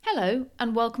Hello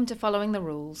and welcome to Following the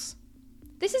Rules.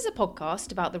 This is a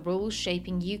podcast about the rules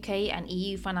shaping UK and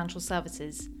EU financial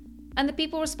services and the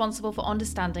people responsible for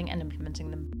understanding and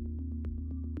implementing them.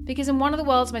 Because in one of the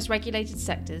world's most regulated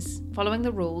sectors, following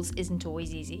the rules isn't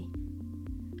always easy.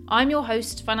 I'm your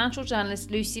host, financial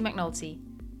journalist Lucy McNulty,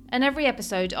 and every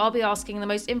episode I'll be asking the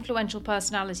most influential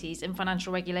personalities in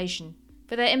financial regulation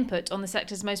for their input on the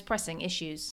sector's most pressing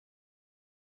issues.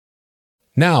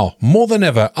 Now, more than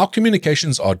ever, our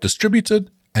communications are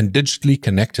distributed and digitally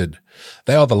connected.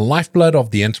 They are the lifeblood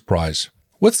of the enterprise.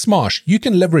 With Smarsh, you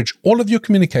can leverage all of your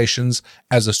communications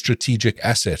as a strategic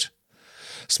asset.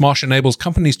 Smarsh enables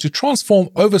companies to transform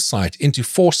oversight into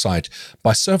foresight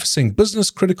by surfacing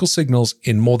business-critical signals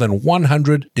in more than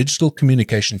 100 digital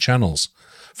communication channels,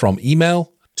 from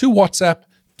email to WhatsApp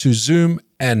to Zoom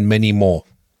and many more.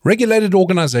 Regulated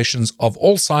organizations of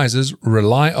all sizes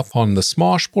rely upon the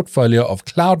Smarsh portfolio of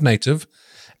cloud-native,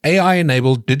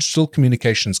 AI-enabled digital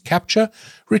communications capture,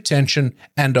 retention,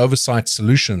 and oversight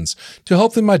solutions to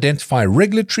help them identify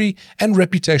regulatory and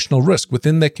reputational risk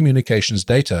within their communications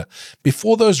data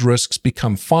before those risks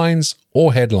become fines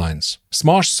or headlines.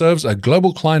 Smarsh serves a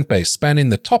global client base spanning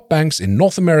the top banks in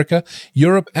North America,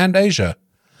 Europe, and Asia,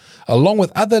 along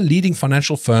with other leading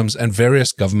financial firms and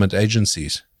various government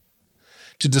agencies.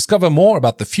 To discover more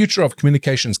about the future of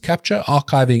communications capture,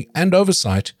 archiving, and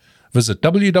oversight, visit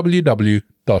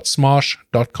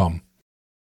www.smarsh.com.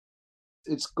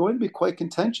 It's going to be quite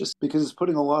contentious because it's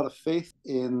putting a lot of faith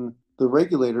in the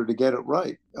regulator to get it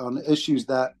right on issues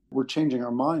that we're changing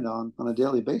our mind on a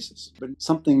daily basis. But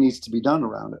something needs to be done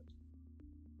around it.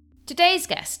 Today's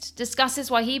guest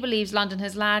discusses why he believes London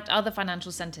has lagged other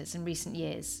financial centres in recent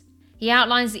years. He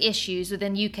outlines the issues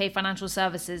within UK financial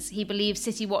services he believes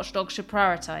city watchdogs should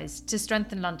prioritise to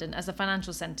strengthen London as a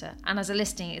financial centre and as a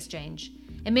listing exchange,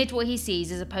 amid what he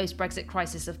sees as a post-Brexit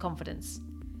crisis of confidence.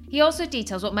 He also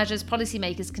details what measures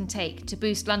policymakers can take to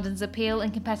boost London's appeal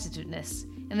and competitiveness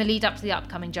in the lead up to the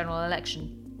upcoming general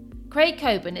election. Craig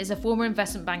Coben is a former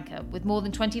investment banker with more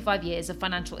than 25 years of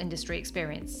financial industry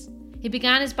experience. He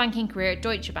began his banking career at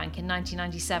Deutsche Bank in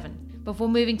 1997, before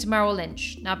moving to Merrill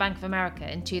Lynch, now Bank of America,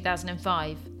 in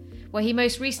 2005, where he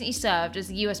most recently served as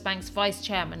the US Bank's Vice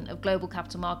Chairman of Global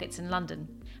Capital Markets in London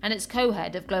and its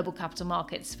co-head of Global Capital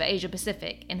Markets for Asia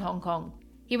Pacific in Hong Kong.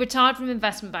 He retired from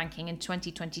investment banking in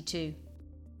 2022.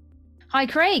 Hi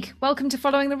Craig, welcome to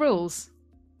Following the Rules.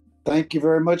 Thank you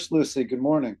very much, Lucy. Good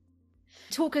morning.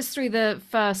 Talk us through the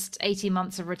first 18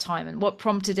 months of retirement. What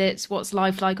prompted it? What's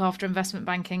life like after investment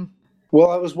banking? Well,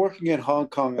 I was working in Hong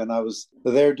Kong and I was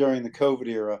there during the COVID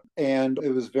era, and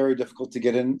it was very difficult to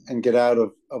get in and get out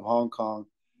of Hong Kong.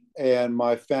 And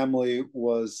my family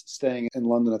was staying in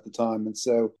London at the time. And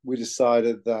so we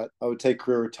decided that I would take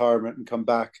career retirement and come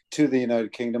back to the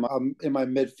United Kingdom. I'm in my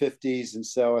mid-50s, and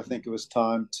so I think it was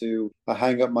time to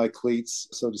hang up my cleats,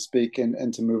 so to speak,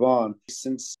 and to move on.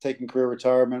 Since taking career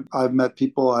retirement, I've met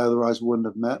people I otherwise wouldn't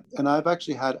have met, and I've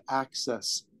actually had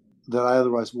access that I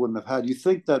otherwise wouldn't have had. You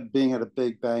think that being at a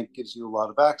big bank gives you a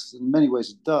lot of access. In many ways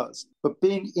it does. But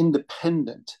being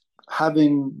independent,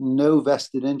 having no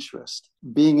vested interest,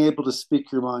 being able to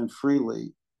speak your mind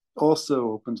freely also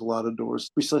opens a lot of doors,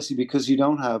 precisely because you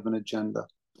don't have an agenda.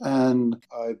 And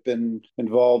I've been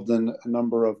involved in a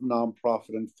number of nonprofit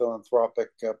and philanthropic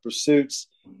pursuits.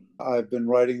 I've been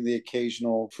writing the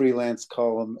occasional freelance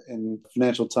column in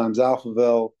Financial Times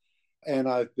Alphaville. And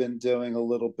I've been doing a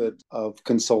little bit of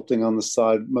consulting on the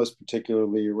side, most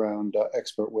particularly around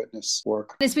expert witness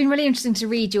work. It's been really interesting to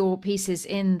read your pieces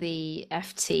in the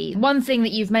FT. One thing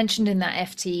that you've mentioned in that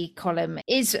FT column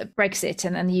is Brexit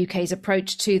and the UK's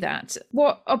approach to that.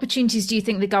 What opportunities do you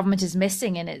think the government is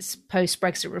missing in its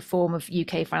post-Brexit reform of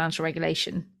UK financial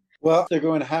regulation? Well, they're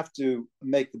going to have to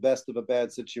make the best of a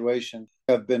bad situation.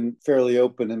 I've been fairly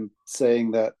open in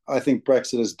saying that I think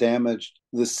Brexit has damaged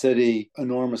the city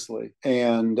enormously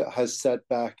and has set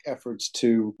back efforts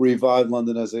to revive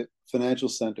London as a financial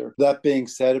center. That being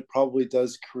said, it probably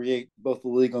does create both the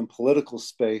legal and political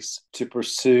space to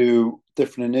pursue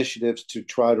different initiatives to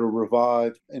try to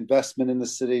revive investment in the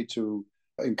city, to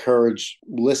encourage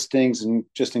listings and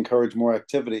just encourage more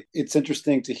activity. It's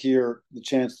interesting to hear the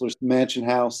Chancellor's Mansion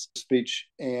House speech,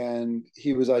 and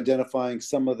he was identifying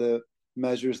some of the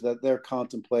measures that they're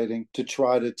contemplating to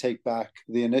try to take back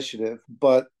the initiative.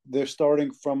 But they're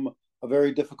starting from a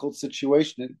very difficult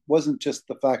situation. It wasn't just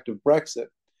the fact of Brexit.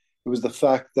 It was the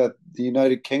fact that the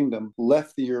United Kingdom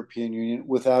left the European Union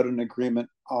without an agreement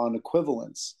on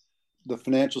equivalence. The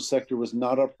financial sector was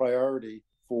not a priority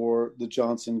for the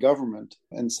Johnson government.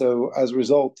 And so as a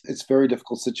result, it's a very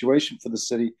difficult situation for the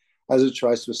city as it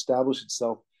tries to establish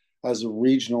itself as a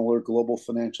regional or global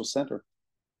financial center.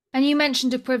 And you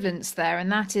mentioned equivalence there,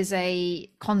 and that is a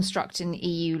construct in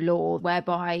EU law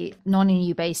whereby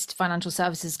non-EU based financial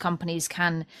services companies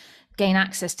can gain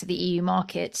access to the EU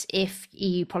market if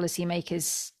EU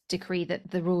policymakers decree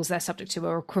that the rules they're subject to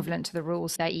are equivalent to the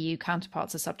rules their EU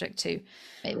counterparts are subject to.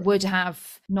 It would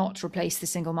have not replaced the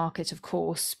single market, of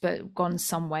course, but gone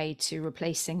some way to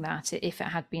replacing that if it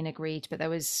had been agreed. But there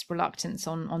was reluctance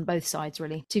on both sides,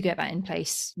 really, to get that in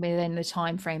place within the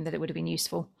time frame that it would have been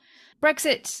useful.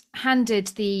 Brexit handed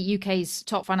the UK's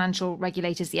top financial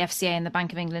regulators, the FCA and the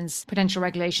Bank of England's Prudential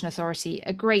Regulation Authority,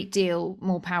 a great deal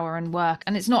more power and work.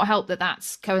 And it's not helped that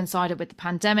that's coincided with the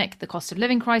pandemic, the cost of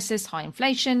living crisis, high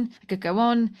inflation. I could go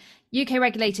on. UK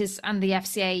regulators and the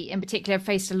FCA in particular have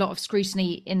faced a lot of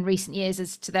scrutiny in recent years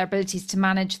as to their abilities to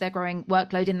manage their growing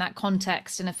workload in that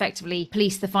context and effectively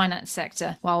police the finance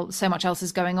sector while so much else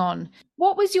is going on.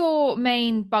 What was your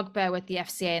main bugbear with the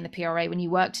FCA and the PRA when you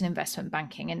worked in investment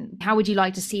banking, and how would you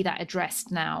like to see that addressed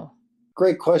now?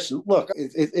 Great question. Look,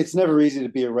 it's never easy to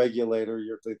be a regulator.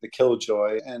 You're the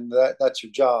killjoy, and that's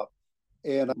your job.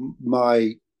 And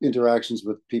my interactions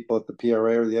with people at the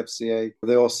PRA or the FCA,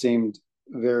 they all seemed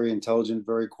very intelligent,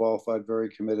 very qualified, very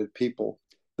committed people.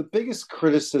 The biggest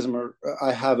criticism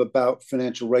I have about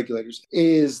financial regulators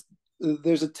is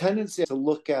there's a tendency to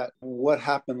look at what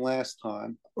happened last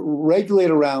time,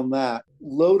 regulate around that,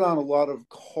 load on a lot of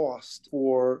cost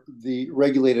for the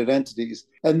regulated entities,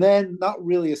 and then not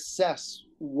really assess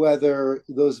whether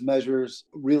those measures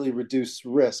really reduce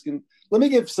risk. And let me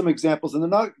give some examples, and they're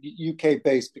not UK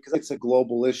based because it's a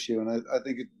global issue, and I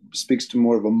think it speaks to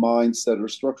more of a mindset or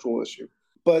structural issue.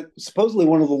 But supposedly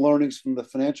one of the learnings from the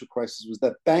financial crisis was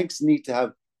that banks need to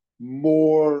have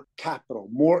more capital,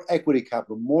 more equity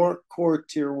capital, more core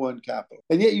tier one capital.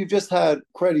 And yet you just had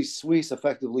Credit Suisse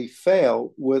effectively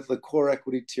fail with a core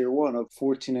equity tier one of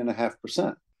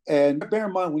 14.5%. And bear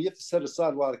in mind, when you have to set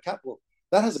aside a lot of capital,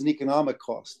 that has an economic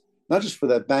cost, not just for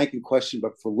that bank in question,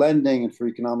 but for lending and for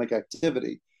economic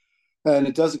activity. And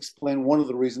it does explain one of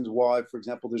the reasons why, for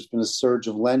example, there's been a surge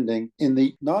of lending in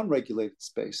the non-regulated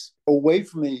space, away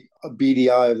from the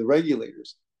BDI of the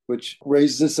regulators, which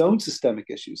raises its own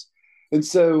systemic issues. And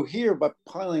so here, by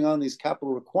piling on these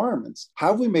capital requirements,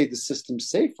 have we made the system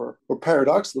safer? Or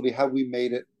paradoxically, have we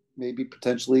made it maybe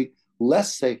potentially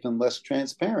less safe and less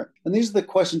transparent? And these are the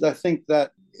questions I think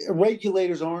that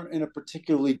regulators aren't in a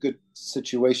particularly good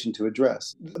situation to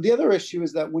address. The other issue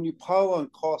is that when you pile on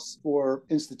costs for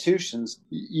institutions,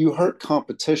 you hurt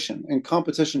competition. And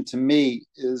competition, to me,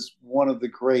 is one of the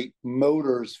great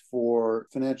motors for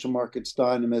financial markets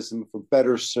dynamism, for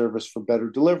better service, for better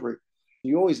delivery.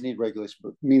 You always need regulation, but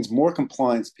it means more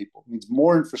compliance people, it means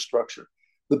more infrastructure.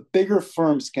 The bigger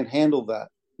firms can handle that.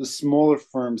 The smaller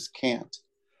firms can't.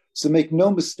 So make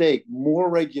no mistake, more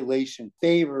regulation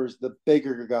favors the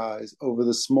bigger guys over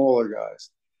the smaller guys.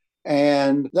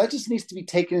 And that just needs to be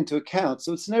taken into account.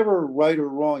 So it's never right or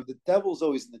wrong. The devil's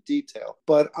always in the detail.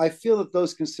 But I feel that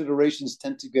those considerations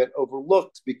tend to get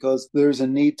overlooked because there's a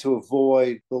need to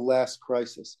avoid the last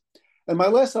crisis. And my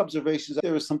last observation is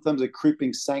there is sometimes a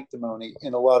creeping sanctimony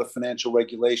in a lot of financial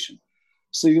regulation.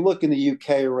 So you look in the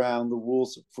UK around the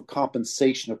rules for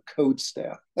compensation of code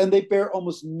staff, and they bear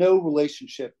almost no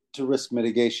relationship to risk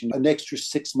mitigation. An extra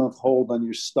 6-month hold on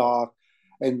your stock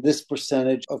and this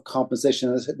percentage of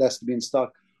compensation that has to be in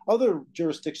stock. Other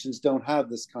jurisdictions don't have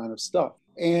this kind of stuff.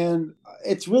 And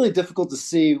it's really difficult to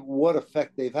see what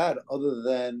effect they've had other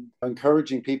than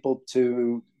encouraging people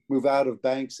to move out of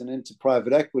banks and into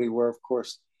private equity, where, of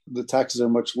course, the taxes are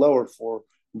much lower for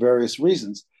various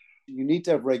reasons. You need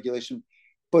to have regulation,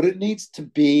 but it needs to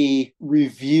be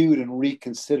reviewed and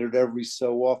reconsidered every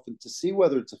so often to see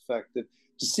whether it's effective,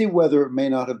 to see whether it may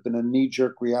not have been a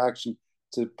knee-jerk reaction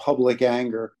to public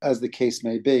anger, as the case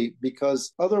may be,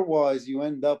 because otherwise you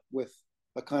end up with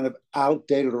a kind of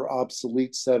outdated or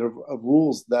obsolete set of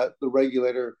rules that the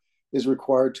regulator is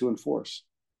required to enforce.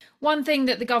 One thing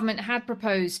that the government had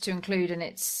proposed to include in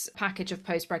its package of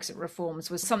post-Brexit reforms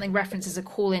was something referenced as a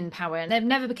call-in power. And it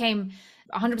never became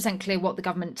 100% clear what the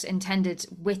government intended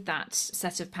with that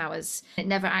set of powers. It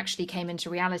never actually came into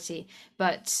reality.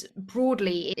 But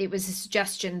broadly, it was a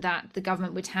suggestion that the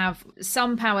government would have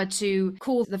some power to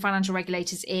call the financial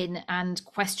regulators in and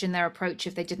question their approach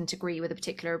if they didn't agree with a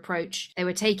particular approach they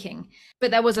were taking.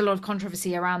 But there was a lot of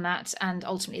controversy around that, and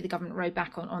ultimately the government rode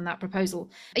back on that proposal.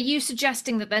 Are you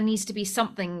suggesting that there needs to be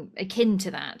something akin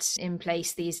to that in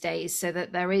place these days, so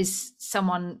that there is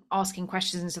someone asking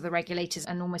questions of the regulators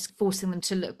and almost forcing them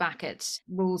to look back at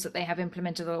rules that they have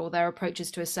implemented or their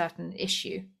approaches to a certain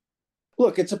issue?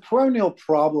 Look, it's a perennial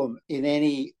problem in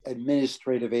any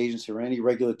administrative agency or any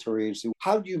regulatory agency.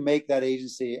 How do you make that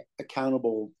agency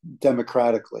accountable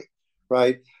democratically,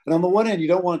 right? And on the one hand, you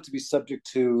don't want it to be subject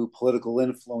to political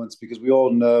influence because we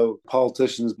all know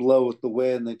politicians blow with the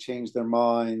wind, they change their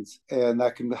minds, and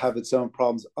that can have its own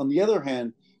problems. On the other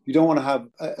hand, you don't want to have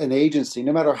an agency,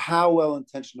 no matter how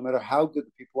well-intentioned, no matter how good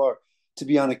the people are, to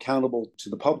be unaccountable to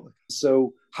the public.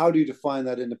 So how do you define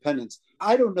that independence?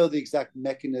 I don't know the exact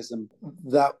mechanism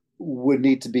that would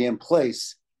need to be in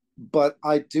place, but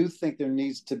I do think there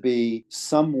needs to be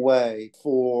some way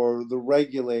for the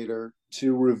regulator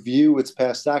to review its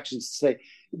past actions to say,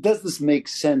 does this make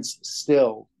sense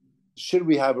still? Should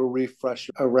we have a refresh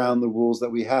around the rules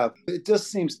that we have? It just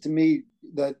seems to me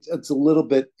that it's a little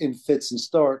bit in fits and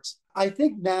starts. I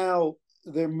think now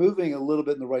they're moving a little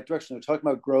bit in the right direction. They're talking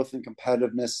about growth and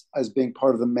competitiveness as being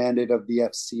part of the mandate of the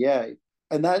FCA.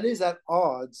 And that is at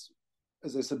odds,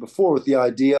 as I said before, with the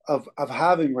idea of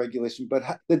having regulation. But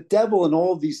the devil in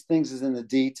all these things is in the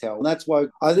detail. And that's why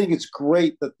I think it's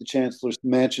great that the Chancellor's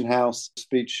Mansion House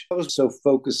speech was so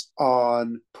focused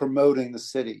on promoting the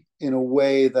city in a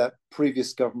way that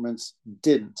previous governments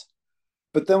didn't.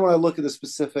 But then when I look at the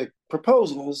specific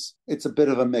proposals, it's a bit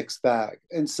of a mixed bag.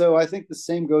 And so I think the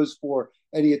same goes for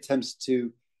any attempts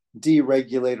to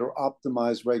deregulate or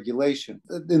optimize regulation.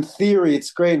 In theory,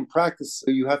 it's great. In practice,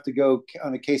 you have to go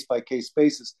on a case-by-case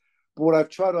basis. But what I've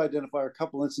tried to identify are a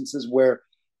couple instances where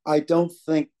I don't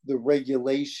think the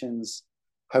regulations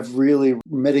have really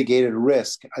mitigated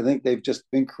risk. I think they've just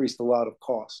increased a lot of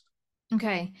cost.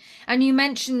 Okay. And you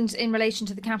mentioned in relation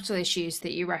to the capital issues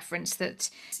that you referenced that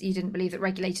you didn't believe that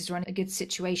regulators were in a good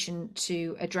situation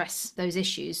to address those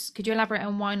issues. Could you elaborate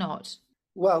on why not?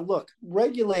 Well, look,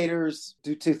 regulators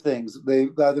do two things. They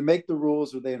either make the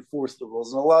rules or they enforce the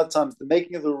rules. And a lot of times the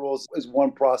making of the rules is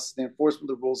one process, the enforcement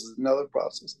of the rules is another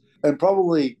process. And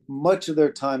probably much of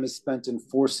their time is spent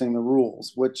enforcing the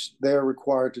rules, which they're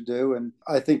required to do. And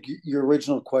I think your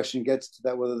original question gets to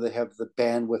that, whether they have the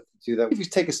bandwidth to do that. If you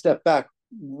take a step back,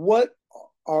 what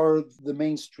are the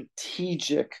main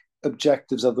strategic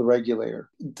objectives of the regulator?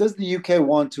 Does the UK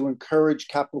want to encourage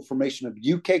capital formation of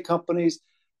UK companies?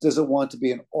 Does it want to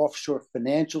be an offshore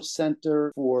financial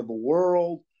center for the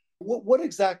world? What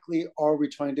exactly are we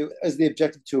trying to do? Is the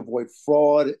objective to avoid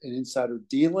fraud and insider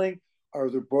dealing? Are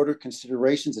there broader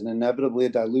considerations and inevitably a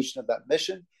dilution of that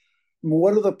mission?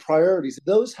 What are the priorities?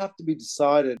 Those have to be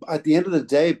decided at the end of the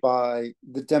day by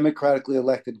the democratically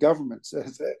elected governments.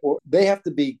 Or they have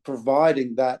to be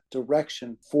providing that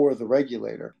direction for the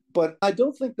regulator. But I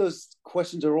don't think those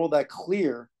questions are all that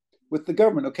clear with the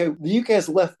government. Okay, the UK has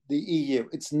left the EU.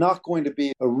 It's not going to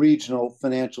be a regional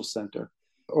financial center,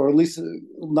 or at least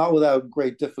not without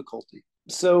great difficulty.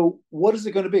 So what is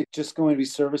it going to be? Just going to be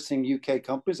servicing UK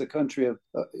companies, a country of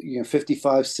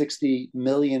 55, 60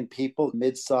 million people,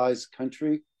 mid-sized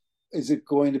country? Is it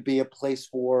going to be a place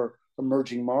for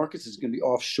emerging markets? Is it going to be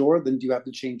offshore? Then do you have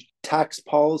to change tax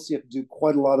policy? You have to do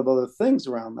quite a lot of other things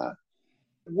around that.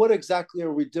 What exactly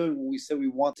are we doing when we say we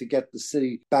want to get the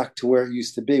city back to where it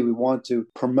used to be? We want to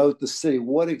promote the city.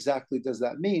 What exactly does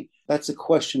that mean? That's a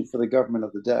question for the government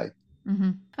of the day.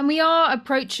 Mm-hmm. And we are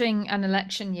approaching an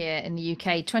election year in the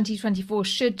UK. 2024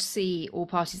 should see all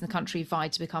parties in the country vie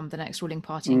to become the next ruling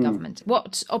party in government.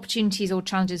 What opportunities or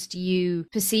challenges do you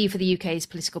perceive for the UK's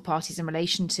political parties in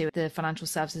relation to the financial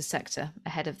services sector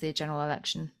ahead of the general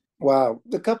election? Wow.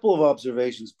 A couple of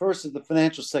observations. First is the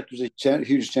financial sector is a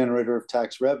huge generator of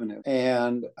tax revenue.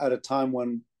 And at a time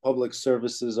when public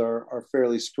services are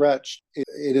fairly stretched,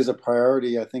 it is a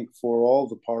priority, I think, for all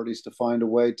the parties to find a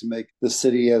way to make the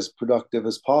city as productive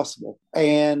as possible.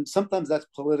 And sometimes that's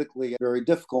politically very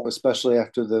difficult, especially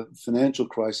after the financial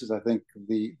crisis. I think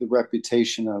the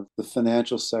reputation of the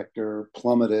financial sector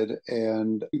plummeted,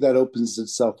 and that opens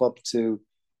itself up to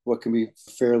what can be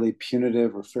fairly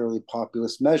punitive or fairly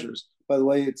populist measures. By the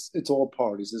way, it's all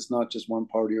parties. It's not just one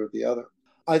party or the other.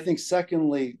 I think,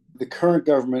 secondly, the current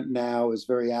government now is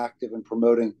very active in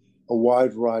promoting a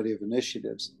wide variety of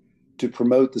initiatives to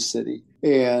promote the city.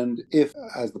 And if,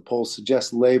 as the polls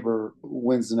suggest, Labour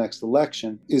wins the next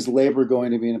election, is Labour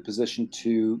going to be in a position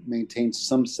to maintain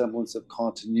some semblance of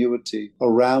continuity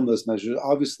around those measures?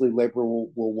 Obviously, Labour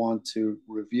will want to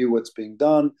review what's being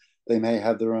done. They may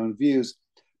have their own views,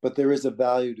 but there is a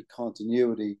value to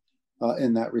continuity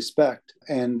in that respect.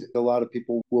 And a lot of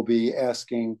people will be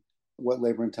asking what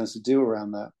Labour intends to do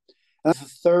around that. And the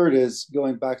third is,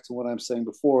 going back to what I'm saying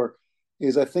before,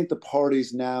 is I think the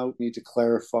parties now need to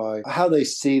clarify how they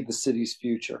see the city's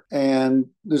future. And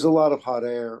there's a lot of hot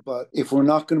air, but if we're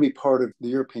not going to be part of the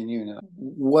European Union,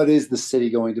 what is the city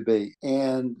going to be?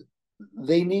 And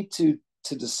they need to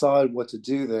to decide what to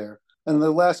do there. And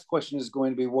the last question is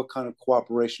going to be, what kind of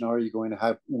cooperation are you going to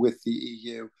have with the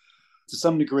EU? To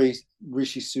some degree,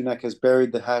 Rishi Sunak has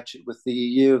buried the hatchet with the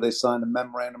EU. They signed a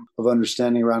memorandum of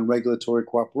understanding around regulatory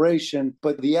cooperation,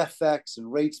 but the FX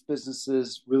and rates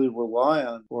businesses really rely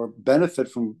on or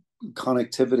benefit from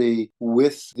connectivity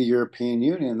with the European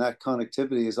Union. That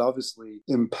connectivity is obviously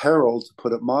imperiled, to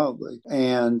put it mildly.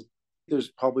 And there's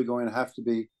probably going to have to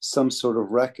be some sort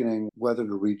of reckoning whether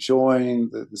to rejoin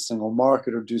the single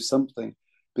market or do something,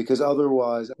 because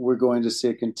otherwise we're going to see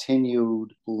a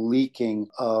continued leaking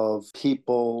of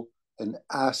people and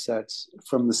assets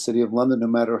from the City of London, no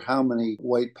matter how many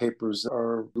white papers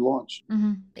are launched.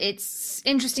 Mm-hmm. It's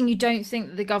interesting you don't think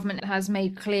that the government has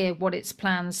made clear what its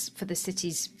plans for the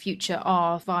city's future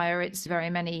are via its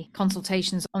very many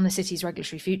consultations on the city's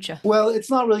regulatory future. Well, it's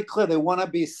not really clear. They want to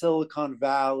be Silicon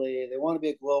Valley. They want to be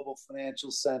a global financial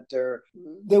center.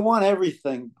 They want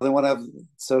everything. They want to have,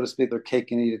 so to speak, their cake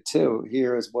and eat it too,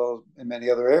 here as well as in many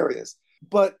other areas.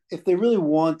 But if they really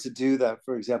want to do that,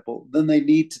 for example, then they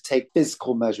need to take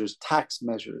fiscal measures, tax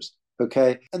measures,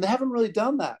 okay? And they haven't really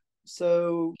done that.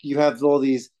 So you have all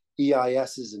these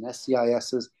EISs and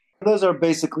SEISs. Those are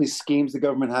basically schemes the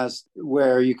government has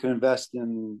where you can invest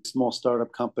in small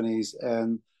startup companies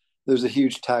and there's a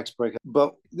huge tax break.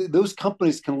 But those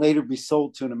companies can later be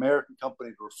sold to an American company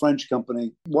or a French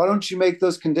company. Why don't you make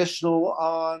those conditional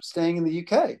on staying in the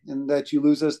UK and that you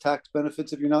lose those tax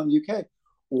benefits if you're not in the UK?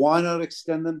 Why not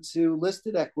extend them to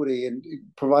listed equity and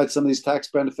provide some of these tax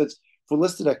benefits for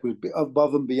listed equity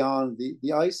above and beyond the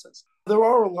ISAs? There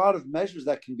are a lot of measures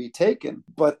that can be taken,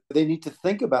 but they need to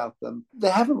think about them. They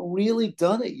haven't really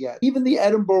done it yet. Even the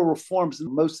Edinburgh reforms,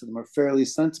 most of them are fairly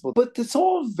sensible, but it's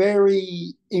all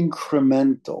very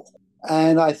incremental.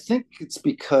 And I think it's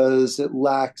because it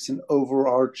lacks an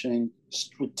overarching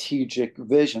strategic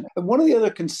vision. And one of the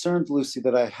other concerns, Lucy,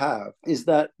 that I have is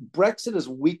that Brexit has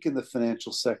weakened the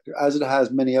financial sector, as it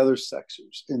has many other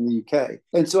sectors in the UK.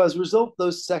 And so as a result,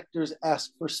 those sectors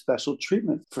ask for special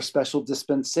treatment, for special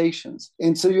dispensations.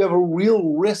 And so you have a real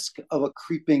risk of a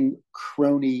creeping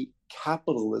crony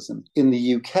capitalism in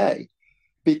the UK,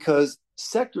 because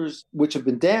sectors which have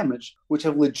been damaged, which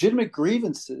have legitimate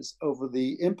grievances over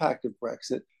the impact of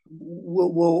Brexit,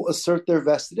 will assert their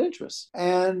vested interests.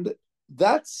 And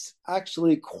that's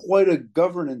actually quite a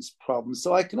governance problem.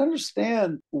 So I can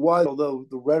understand why, although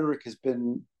the rhetoric has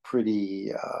been pretty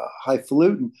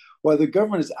highfalutin, why the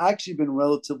government has actually been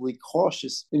relatively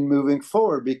cautious in moving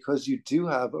forward, because you do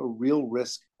have a real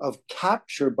risk of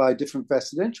capture by different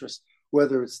vested interests,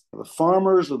 whether it's the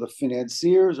farmers or the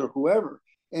financiers or whoever.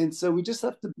 And so we just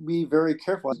have to be very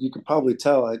careful. You can probably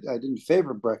tell I didn't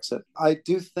favor Brexit. I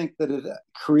do think that it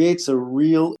creates a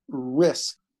real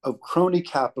risk of crony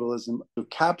capitalism, of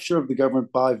capture of the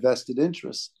government by vested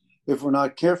interests, if we're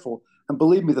not careful. And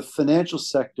believe me, the financial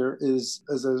sector is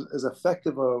as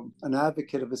effective an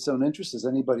advocate of its own interests as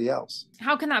anybody else.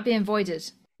 How can that be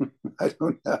avoided? I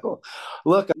don't know.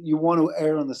 Look, you want to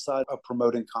err on the side of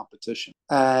promoting competition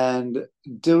and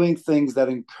doing things that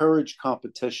encourage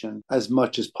competition as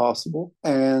much as possible,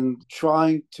 and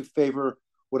trying to favor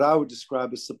what I would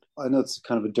describe as, I know it's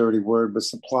kind of a dirty word, but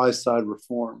supply side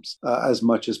reforms as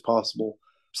much as possible.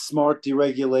 Smart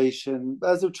deregulation,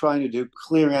 as they're trying to do,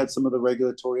 clearing out some of the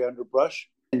regulatory underbrush.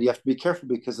 And you have to be careful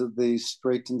because of the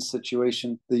straitened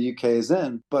situation the UK is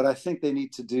in. But I think they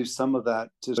need to do some of that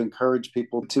to encourage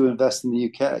people to invest in the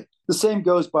UK. The same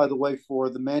goes, by the way, for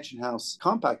the Mansion House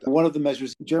Compact. One of the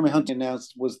measures Jeremy Hunt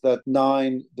announced was that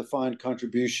 9 defined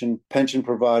contribution pension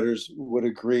providers would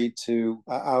agree to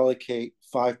allocate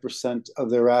 5% of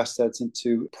their assets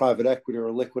into private equity or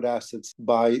liquid assets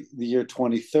by the year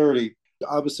 2030.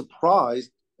 I was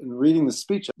surprised in reading the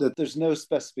speech that there's no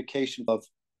specification of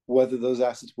whether those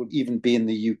assets would even be in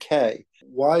the UK.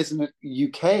 Why isn't it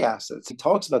UK assets? He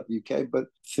talks about the UK, but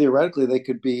theoretically they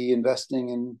could be investing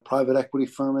in a private equity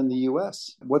firm in the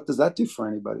US. What does that do for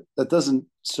anybody? That doesn't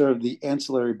serve the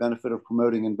ancillary benefit of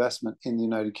promoting investment in the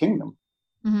United Kingdom.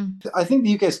 Mm-hmm. I think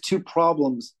the UK has 2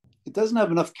 problems. It doesn't have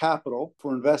enough capital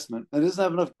for investment, and it doesn't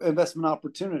have enough investment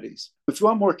opportunities. If you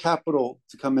want more capital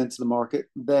to come into the market,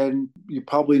 then you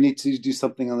probably need to do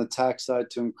something on the tax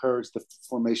side to encourage the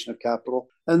formation of capital,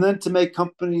 and then to make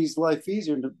companies' life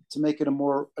easier, to make it a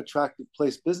more attractive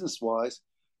place business-wise.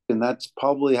 And that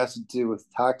probably has to do with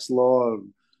tax law,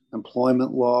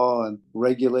 employment law, and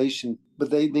regulation. But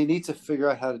they need to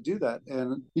figure out how to do that.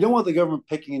 And you don't want the government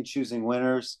picking and choosing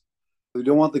winners. We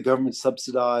don't want the government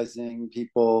subsidizing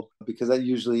people because that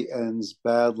usually ends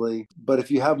badly. But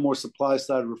if you have more supply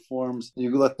side reforms,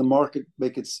 you let the market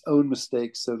make its own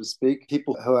mistakes, so to speak,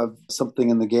 people who have something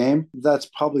in the game, that's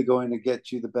probably going to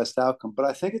get you the best outcome. But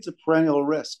I think it's a perennial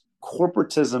risk.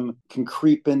 Corporatism can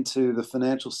creep into the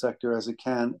financial sector as it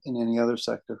can in any other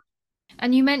sector.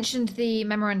 And you mentioned the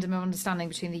Memorandum of Understanding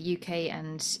between the UK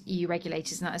and EU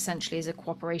regulators, and that essentially is a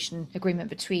cooperation agreement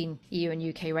between EU and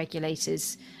UK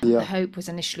regulators. Yeah. The hope was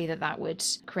initially that that would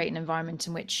create an environment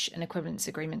in which an equivalence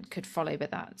agreement could follow,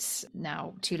 but that's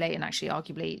now too late. And actually,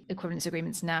 arguably, equivalence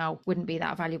agreements now wouldn't be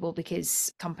that valuable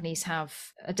because companies have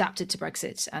adapted to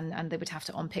Brexit and they would have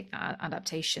to unpick that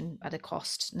adaptation at a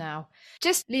cost now.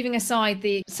 Just leaving aside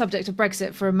the subject of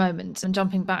Brexit for a moment and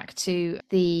jumping back to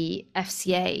the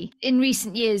FCA, in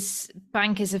recent years,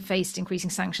 bankers have faced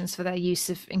increasing sanctions for their use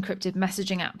of encrypted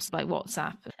messaging apps like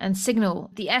WhatsApp and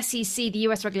Signal. The SEC, the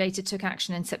US regulator, took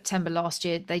action in September last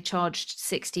year. They charged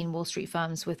 16 Wall Street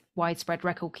firms with widespread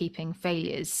record-keeping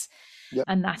failures. Yep.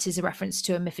 And that is a reference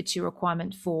to a MiFID II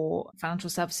requirement for financial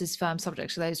services firms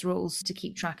subject to those rules to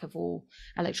keep track of all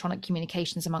electronic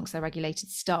communications amongst their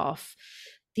regulated staff.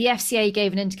 The FCA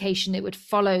gave an indication it would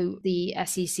follow the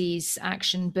SEC's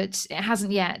action, but it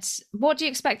hasn't yet. What do you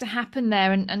expect to happen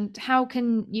there, and how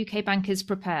can UK bankers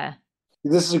prepare?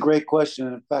 This is a great question.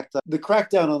 In fact, the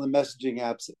crackdown on the messaging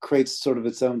apps creates sort of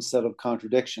its own set of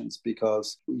contradictions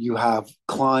because you have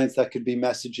clients that could be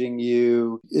messaging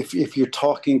you. If you're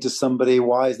talking to somebody,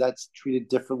 why is that treated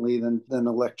differently than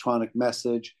electronic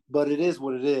message? But it is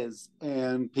what it is,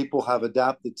 and people have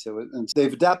adapted to it. And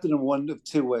they've adapted in one of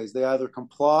two ways. They either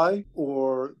comply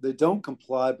or they don't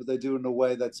comply, but they do it in a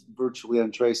way that's virtually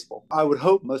untraceable. I would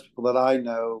hope most people that I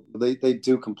know, they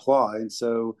do comply. And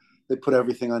so they put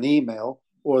everything on email,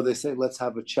 or they say, let's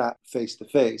have a chat face to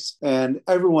face. And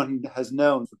everyone has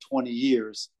known for 20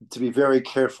 years to be very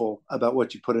careful about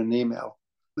what you put in an email.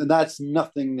 And that's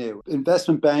nothing new.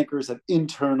 Investment bankers have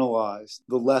internalized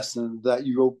the lesson that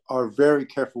you are very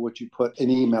careful what you put in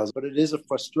emails. But it is a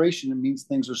frustration. It means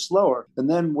things are slower. And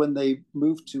then when they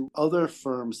move to other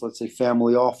firms, let's say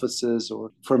family offices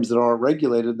or firms that aren't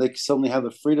regulated, they suddenly have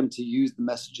the freedom to use the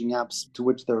messaging apps to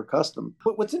which they're accustomed.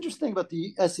 But what's interesting about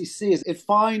the SEC is it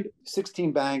fined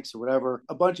 16 banks or whatever.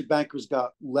 A bunch of bankers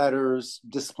got letters,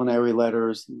 disciplinary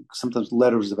letters, sometimes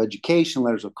letters of education,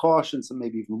 letters of caution, some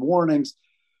maybe even warnings.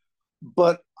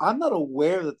 But I'm not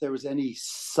aware that there was any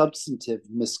substantive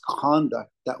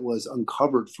misconduct that was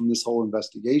uncovered from this whole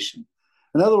investigation.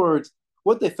 In other words,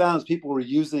 what they found is people were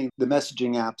using the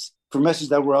messaging apps for messages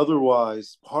that were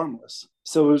otherwise harmless.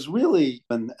 So it was really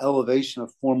an elevation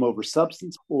of form over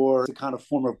substance, or a kind of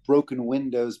form of broken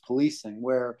windows policing,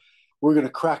 where we're going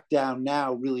to crack down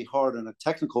now really hard on a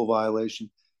technical violation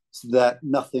so that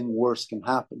nothing worse can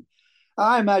happen.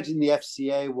 I imagine the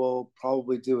FCA will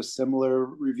probably do a similar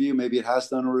review. Maybe it has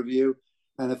done a review.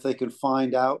 And if they can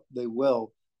find out, they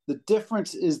will. The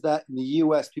difference is that in the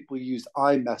US, people use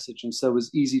iMessage, and so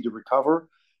it's easy to recover.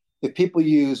 If people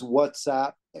use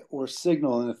WhatsApp or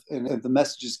Signal, and if the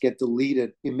messages get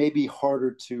deleted, it may be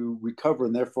harder to recover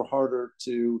and therefore harder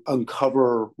to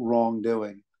uncover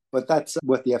wrongdoing. But that's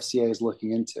what the FCA is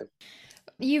looking into.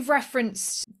 You've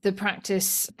referenced the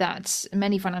practice that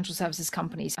many financial services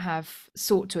companies have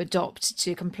sought to adopt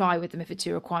to comply with the MiFID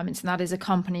II requirements, and that is a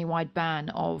company-wide ban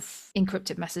of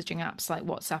encrypted messaging apps like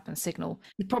WhatsApp and Signal.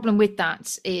 The problem with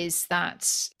that is that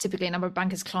typically a number of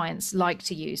bankers' clients like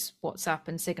to use WhatsApp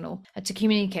and Signal to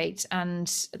communicate,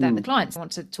 and then the clients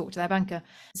want to talk to their banker.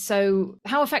 So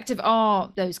how effective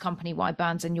are those company-wide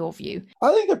bans in your view?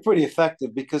 I think they're pretty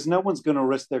effective because no one's going to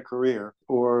risk their career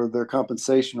or their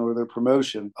compensation or their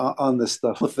promotion on this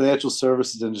stuff. The financial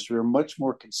services industry are much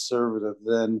more conservative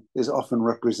than is often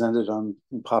represented in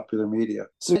popular media.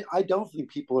 So I don't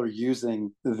think people are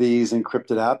using these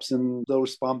encrypted apps, and they'll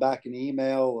respond back in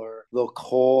email or they'll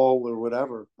call or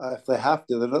whatever if they have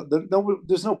to.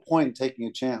 There's no point in taking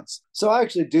a chance. So I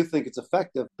actually do think it's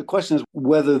effective. The question is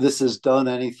whether this has done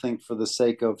anything for the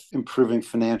sake of improving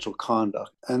financial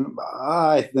conduct. And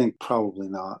I think probably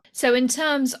not. So in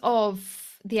terms of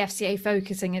the FCA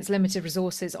focusing its limited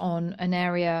resources on an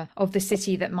area of the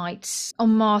city that might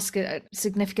unmask a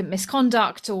significant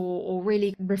misconduct or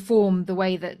really reform the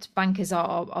way that bankers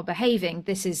are behaving,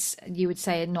 this is, you would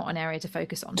say, not an area to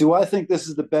focus on. Do I think this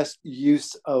is the best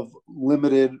use of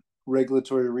limited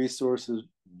regulatory resources?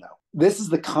 No. This is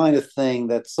the kind of thing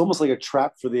that's almost like a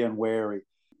trap for the unwary.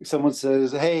 Someone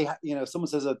says, hey, someone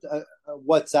says a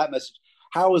WhatsApp message,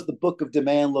 how is the book of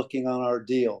demand looking on our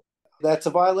deal? That's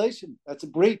a violation. That's a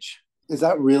breach. Is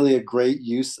that really a great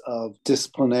use of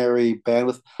disciplinary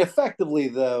bandwidth? Effectively,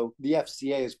 though, the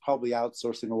FCA is probably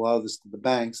outsourcing a lot of this to the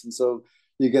banks. And so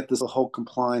you get this whole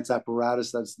compliance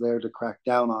apparatus that's there to crack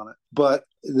down on it. But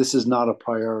this is not a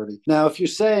priority. Now, if you're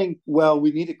saying, well,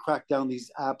 we need to crack down these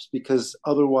apps because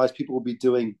otherwise people will be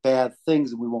doing bad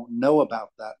things and we won't know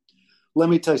about that. Let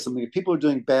me tell you something. If people are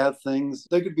doing bad things,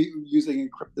 they could be using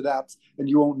encrypted apps and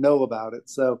you won't know about it.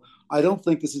 So I don't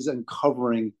think this is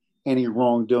uncovering any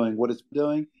wrongdoing. What it's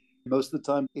doing most of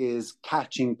the time is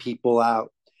catching people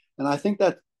out. And I think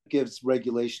that gives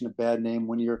regulation a bad name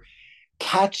when you're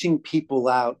catching people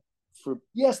out for,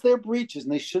 yes, they're breaches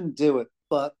and they shouldn't do it,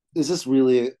 but is this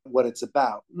really what it's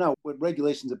about? No, what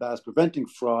regulation is about is preventing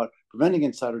fraud, preventing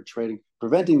insider trading,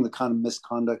 preventing the kind of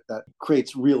misconduct that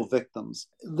creates real victims.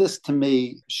 This, to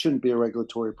me, shouldn't be a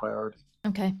regulatory priority.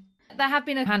 Okay. There have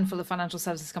been a handful of financial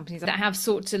services companies that have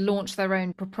sought to launch their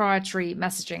own proprietary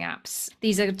messaging apps.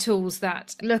 These are tools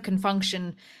that look and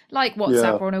function like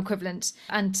WhatsApp or an equivalent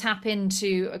and tap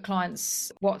into a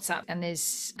client's WhatsApp and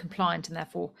is compliant and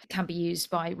therefore can be used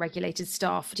by regulated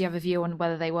staff. Do you have a view on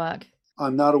whether they work?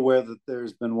 I'm not aware that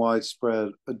there's been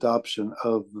widespread adoption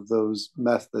of those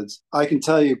methods. I can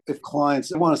tell you, if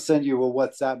clients want to send you a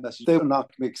WhatsApp message, they're not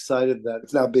going to be excited that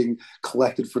it's now being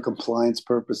collected for compliance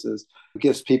purposes. It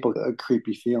gives people a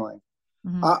creepy feeling.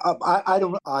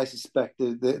 Mm-hmm. I suspect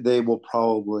that they will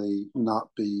probably not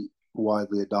be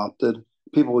widely adopted.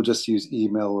 People will just use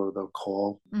email or they'll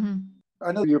call. Mm-hmm.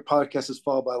 I know your podcast is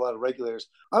followed by a lot of regulators.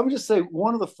 I would just say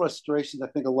one of the frustrations I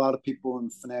think a lot of people in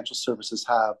financial services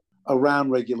have around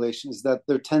regulation is that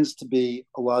there tends to be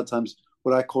a lot of times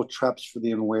what I call traps for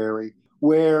the unwary,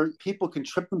 where people can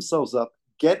trip themselves up,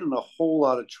 get in a whole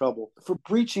lot of trouble for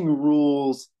breaching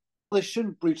rules. They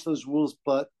shouldn't breach those rules,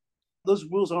 but those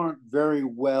rules aren't very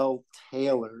well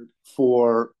tailored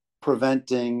for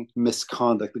preventing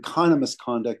misconduct, the kind of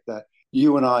misconduct that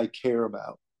you and I care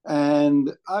about.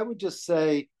 And I would just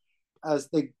say, as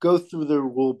they go through their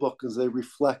rule book, as they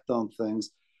reflect on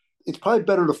things, it's probably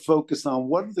better to focus on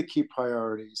what are the key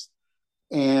priorities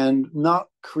and not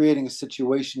creating a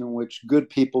situation in which good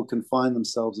people can find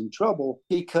themselves in trouble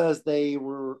because they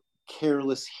were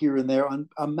careless here and there on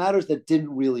matters that didn't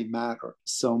really matter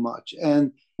so much.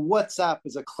 And WhatsApp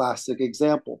is a classic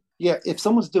example. Yeah, if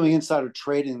someone's doing insider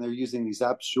trading, they're using these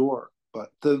apps, sure, but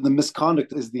the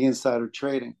misconduct is the insider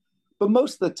trading. But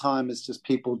most of the time, it's just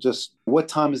people just, what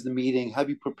time is the meeting? Have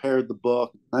you prepared the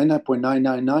book?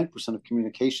 99.999% of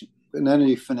communication in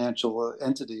any financial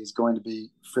entity is going to be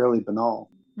fairly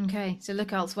banal. Okay, so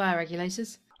look elsewhere,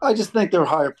 regulators. I just think there are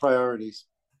higher priorities.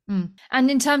 And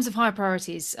in terms of high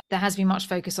priorities, there has been much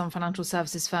focus on financial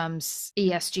services firms'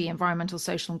 ESG, environmental,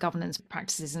 social and governance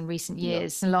practices in recent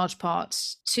years, in large part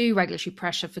to regulatory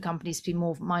pressure for companies to be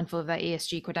more mindful of their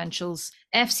ESG credentials.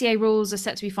 FCA rules are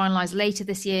set to be finalised later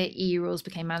this year. EU rules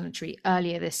became mandatory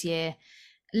earlier this year.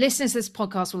 Listeners to this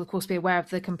podcast will, of course, be aware of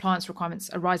the compliance requirements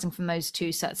arising from those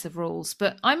two sets of rules.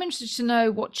 But I'm interested to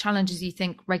know what challenges you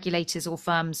think regulators or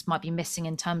firms might be missing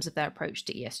in terms of their approach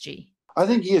to ESG. I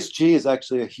think ESG is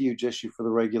actually a huge issue for the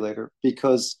regulator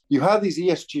because you have these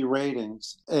ESG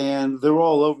ratings and they're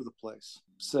all over the place.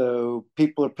 So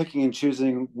people are picking and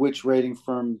choosing which rating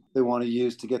firm they want to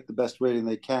use to get the best rating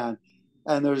they can.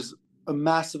 And there's a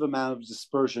massive amount of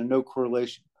dispersion, no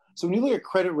correlation. So when you look at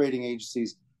credit rating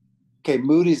agencies, okay,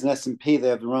 Moody's and S&P, they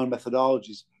have their own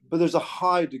methodologies, but there's a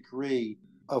high degree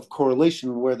of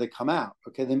correlation where they come out.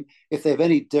 Okay, then if they have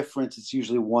any difference, it's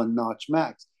usually one notch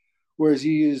max. Whereas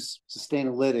you use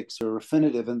Sustainalytics or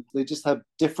Refinitiv, and they just have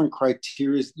different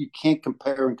criteria. You can't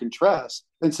compare and contrast.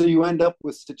 And so you end up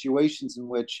with situations in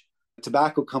which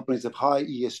tobacco companies have high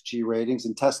ESG ratings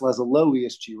and Tesla has a low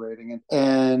ESG rating.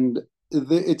 And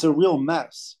it's a real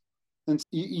mess. And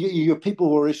you have people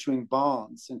who are issuing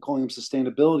bonds and calling them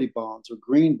sustainability bonds or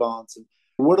green bonds. And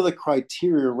what are the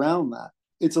criteria around that?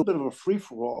 It's a bit of a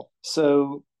free-for-all.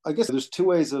 So I guess there's two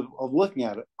ways of looking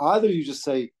at it. Either you just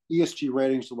say ESG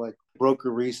ratings are like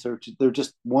broker research. They're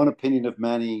just one opinion of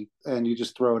many, and you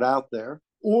just throw it out there.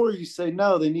 Or you say,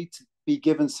 no, they need to be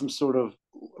given some sort of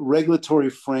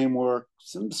regulatory framework,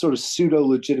 some sort of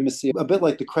pseudo-legitimacy, a bit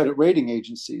like the credit rating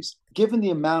agencies. Given the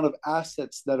amount of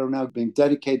assets that are now being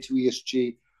dedicated to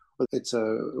ESG, it's a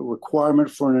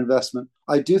requirement for an investment.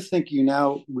 I do think you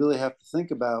now really have to think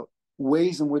about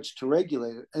ways in which to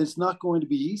regulate it. And it's not going to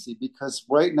be easy because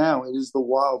right now it is the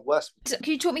Wild West. Can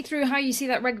you talk me through how you see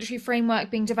that regulatory framework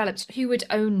being developed? Who would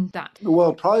own that?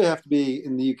 Well, probably have to be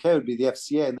in the UK, would be the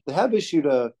FCA. And they have issued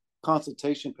a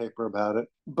consultation paper about it,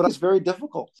 but it's very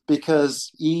difficult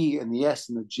because E and the S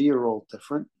and the G are all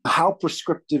different. How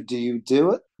prescriptive do you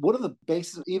do it? What are the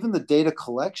bases, even the data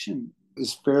collection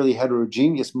is fairly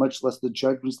heterogeneous, much less the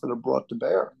judgments that are brought to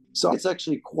bear. So it's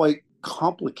actually quite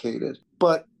complicated.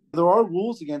 But there are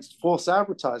rules against false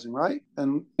advertising, right?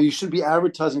 And you should be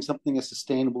advertising something as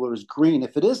sustainable or as green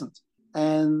if it isn't.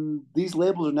 And these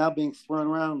labels are now being thrown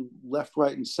around left,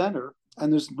 right, and center,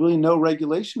 and there's really no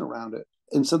regulation around it.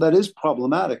 And so that is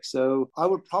problematic. So I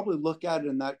would probably look at it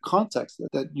in that context,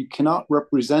 that you cannot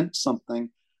represent something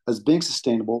as being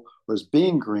sustainable or as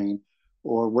being green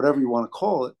or whatever you want to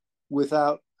call it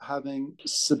without having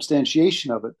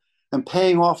substantiation of it. And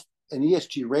paying off an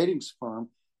ESG ratings firm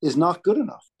is not good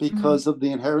enough because of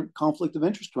the inherent conflict of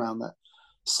interest around that.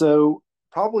 So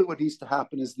probably what needs to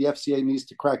happen is the FCA needs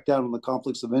to crack down on the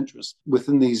conflicts of interest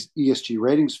within these ESG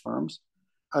ratings firms.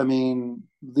 I mean,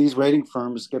 these rating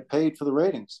firms get paid for the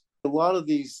ratings. A lot of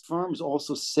these firms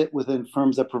also sit within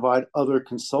firms that provide other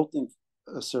consulting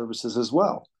services as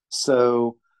well.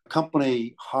 So a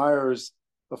company hires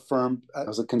a firm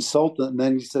as a consultant, and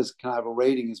then he says, can I have a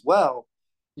rating as well?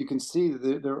 You can see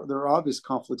that there are obvious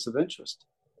conflicts of interest.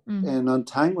 And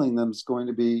untangling them is going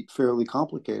to be fairly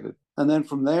complicated. And then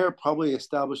from there, probably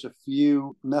establish a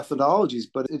few methodologies,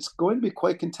 but it's going to be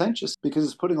quite contentious because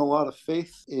it's putting a lot of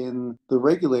faith in the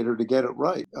regulator to get it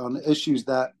right on issues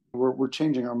that we're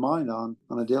changing our mind on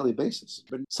a daily basis.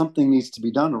 But something needs to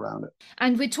be done around it.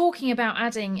 And we're talking about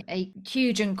adding a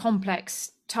huge and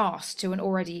complex task to an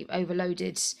already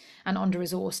overloaded and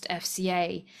under-resourced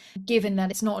FCA, given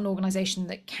that it's not an organisation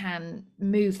that can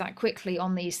move that quickly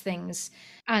on these things.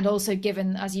 And also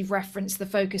given, as you've referenced, the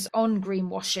focus on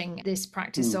greenwashing, this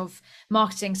practice of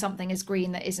marketing something as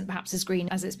green that isn't perhaps as green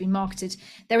as it's been marketed,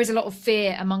 there is a lot of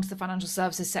fear amongst the financial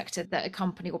services sector that a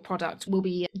company or product will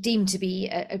be deemed to be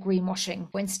a greenwashing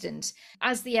incident.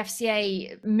 As the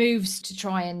FCA moves to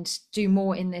try and do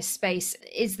more in this space,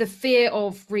 is the fear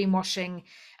of greenwashing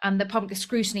and the public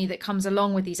scrutiny that comes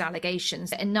along with these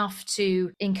allegations enough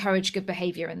to encourage good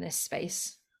behaviour in this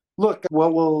space? Look,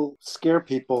 what will scare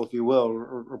people, if you will,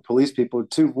 or police people,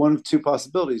 one of two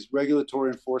possibilities: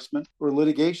 regulatory enforcement or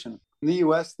litigation. In the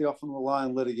US, they often rely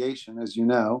on litigation, as you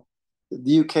know.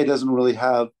 The UK doesn't really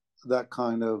have that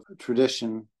kind of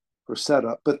tradition or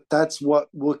setup, but that's what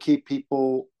will keep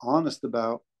people honest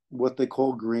about what they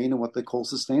call green and what they call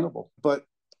sustainable. But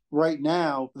right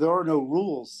now, there are no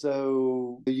rules,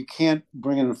 so you can't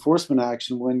bring an enforcement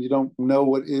action when you don't know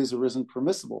what is or isn't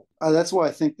permissible. That's why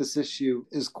I think this issue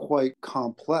is quite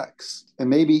complex. And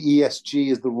maybe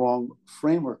ESG is the wrong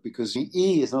framework because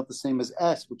E is not the same as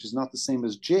S, which is not the same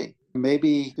as G.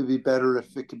 Maybe it would be better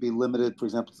if it could be limited, for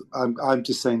example, I'm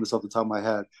just saying this off the top of my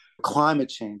head, climate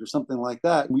change or something like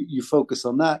that. You focus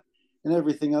on that, and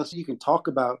everything else you can talk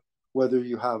about, whether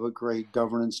you have a great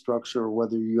governance structure or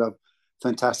whether you have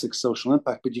fantastic social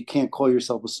impact, but you can't call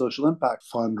yourself a social impact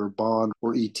fund or bond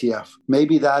or ETF.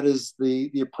 Maybe that is the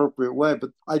appropriate way,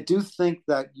 but I do think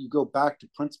that you go back to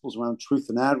principles around truth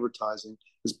in advertising.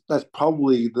 That's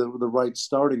probably the right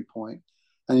starting point,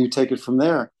 and you take it from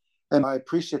there. And I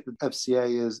appreciate that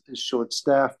FCA is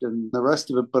short-staffed and the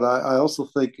rest of it, but I also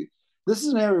think this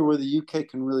is an area where the UK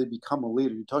can really become a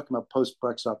leader. You're talking about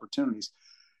post-Brexit opportunities.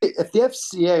 If the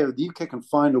FCA or the UK can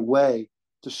find a way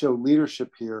to show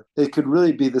leadership here, it could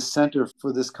really be the center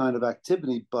for this kind of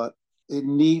activity, but it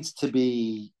needs to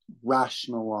be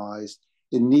rationalized.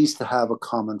 It needs to have a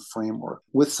common framework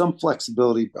with some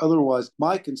flexibility. Otherwise,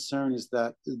 my concern is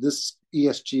that this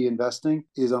ESG investing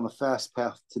is on a fast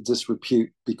path to disrepute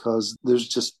because there's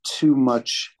just too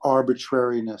much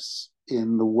arbitrariness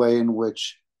in the way in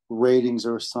which ratings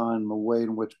are assigned, the way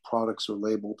in which products are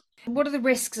labeled. What are the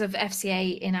risks of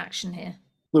FCA inaction here?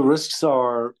 The risks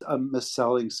are a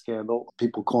mis-selling scandal,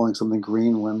 people calling something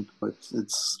green when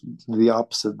it's the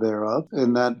opposite thereof.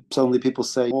 And that suddenly people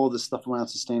say, all this stuff around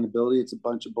sustainability, it's a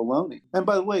bunch of baloney. And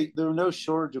by the way, there are no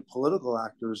shortage of political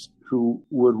actors who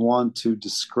would want to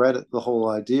discredit the whole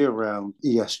idea around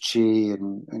ESG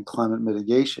and climate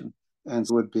mitigation. And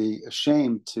it would be a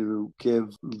shame to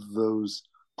give those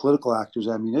political actors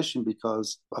ammunition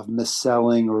because of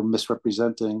mis-selling or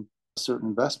misrepresenting certain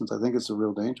investments. I think it's a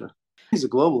real danger. It's a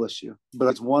global issue, but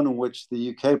it's one in which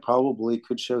the UK probably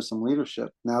could show some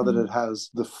leadership now that it has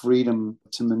the freedom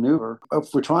to maneuver. If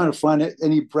we're trying to find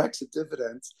any Brexit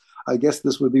dividends, I guess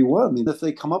this would be one. I mean, if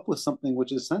they come up with something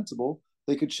which is sensible,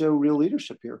 they could show real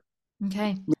leadership here.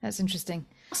 Okay, that's interesting.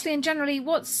 Lastly, and generally,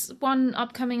 what's one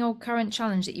upcoming or current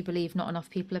challenge that you believe not enough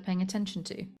people are paying attention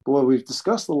to? Well, we've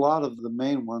discussed a lot of the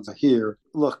main ones here.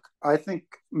 Look, I think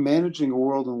managing a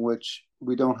world in which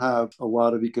we don't have a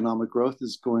lot of economic growth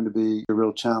is going to be a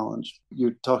real challenge.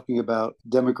 You're talking about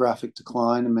demographic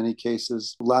decline in many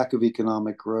cases, lack of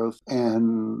economic growth,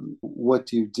 and what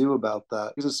do you do about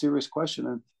that is a serious question.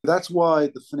 And that's why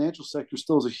the financial sector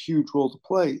still has a huge role to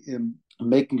play in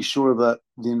making sure that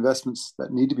the investments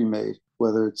that need to be made,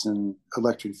 whether it's in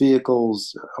electric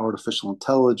vehicles, artificial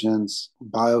intelligence,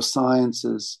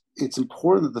 biosciences, it's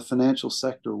important that the financial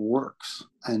sector works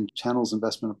and channels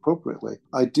investment appropriately.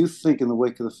 I do think in the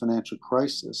wake of the financial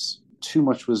crisis, too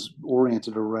much was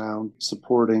oriented around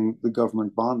supporting the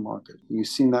government bond market. You've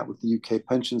seen that with the UK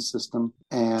pension system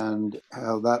and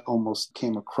how that almost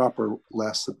came a cropper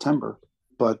last September.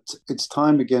 But it's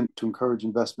time again to encourage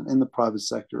investment in the private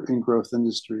sector, in growth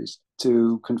industries,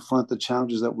 to confront the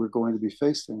challenges that we're going to be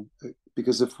facing.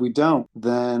 Because if we don't,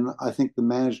 then I think the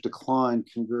managed decline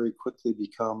can very quickly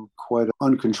become quite an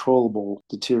uncontrollable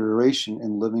deterioration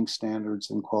in living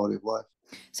standards and quality of life.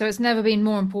 So it's never been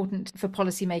more important for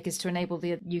policymakers to enable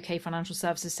the UK financial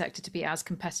services sector to be as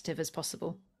competitive as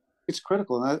possible. It's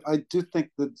critical. And I do think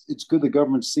that it's good the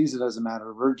government sees it as a matter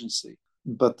of urgency,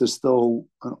 but there's still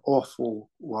an awful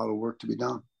lot of work to be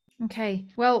done. Okay.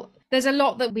 Well, there's a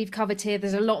lot that we've covered here.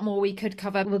 There's a lot more we could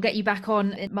cover. We'll get you back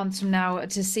on in months from now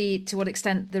to see to what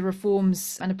extent the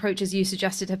reforms and approaches you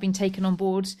suggested have been taken on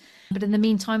board. But in the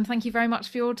meantime, thank you very much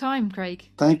for your time, Craig.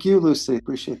 Thank you, Lucy.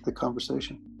 Appreciate the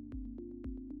conversation.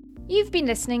 You've been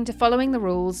listening to Following the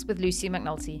Rules with Lucy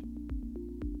McNulty.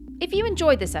 If you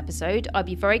enjoyed this episode, I'd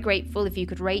be very grateful if you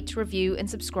could rate, review and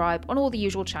subscribe on all the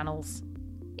usual channels.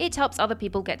 It helps other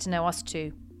people get to know us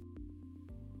too.